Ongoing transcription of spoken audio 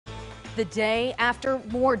The day after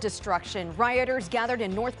more destruction, rioters gathered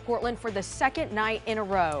in North Portland for the second night in a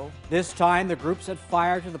row. This time, the group set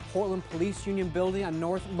fire to the Portland Police Union building on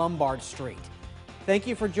North Lombard Street. Thank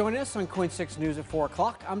you for joining us on KOIN 6 News at 4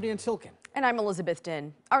 o'clock. I'm Dan Tilkin. And I'm Elizabeth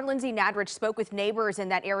Din. Our Lindsay Nadrich spoke with neighbors in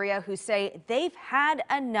that area who say they've had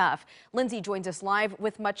enough. Lindsay joins us live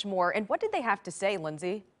with much more. And what did they have to say,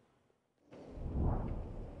 Lindsay?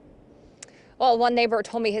 Well, one neighbor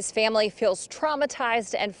told me his family feels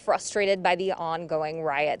traumatized and frustrated by the ongoing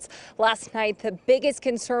riots. Last night, the biggest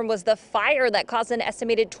concern was the fire that caused an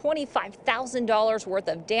estimated $25,000 worth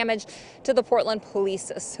of damage to the Portland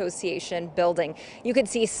Police Association building. You can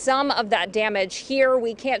see some of that damage here.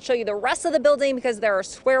 We can't show you the rest of the building because there are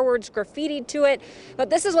swear words graffitied to it,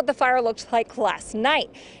 but this is what the fire looked like last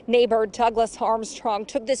night. Neighbor Douglas Armstrong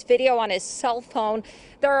took this video on his cell phone.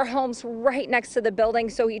 There are homes right next to the building,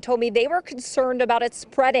 so he told me they were concerned about it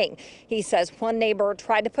spreading. He says one neighbor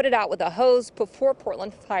tried to put it out with a hose before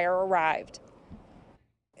Portland Fire arrived.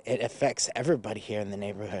 It affects everybody here in the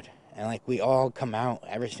neighborhood, and we all come out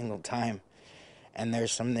every single time, and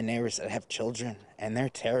there's some of the neighbors that have children, and they're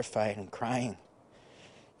terrified and crying.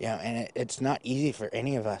 And it's not easy for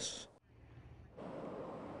any of us.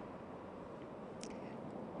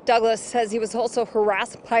 Douglas says he was also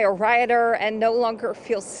harassed by a rioter and no longer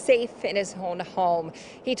feels safe in his own home.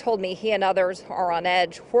 He told me he and others are on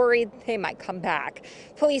edge, worried they might come back.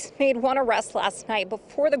 Police made one arrest last night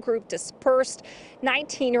before the group dispersed.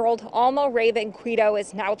 19-year-old Alma Raven Guido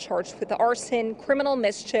is now charged with arson, criminal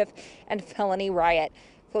mischief, and felony riot.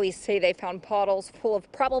 Police say they found bottles full of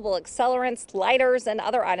probable accelerants, lighters, and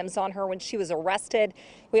other items on her when she was arrested.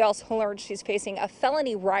 We also learned she's facing a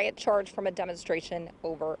felony riot charge from a demonstration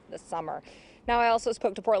over the summer. Now, I also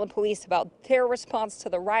spoke to Portland police about their response to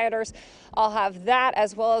the rioters. I'll have that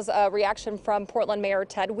as well as a reaction from Portland Mayor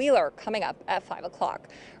Ted Wheeler coming up at 5 o'clock.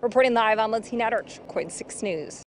 Reporting live, I'm Lindsay Nadrich, KOIN 6 News.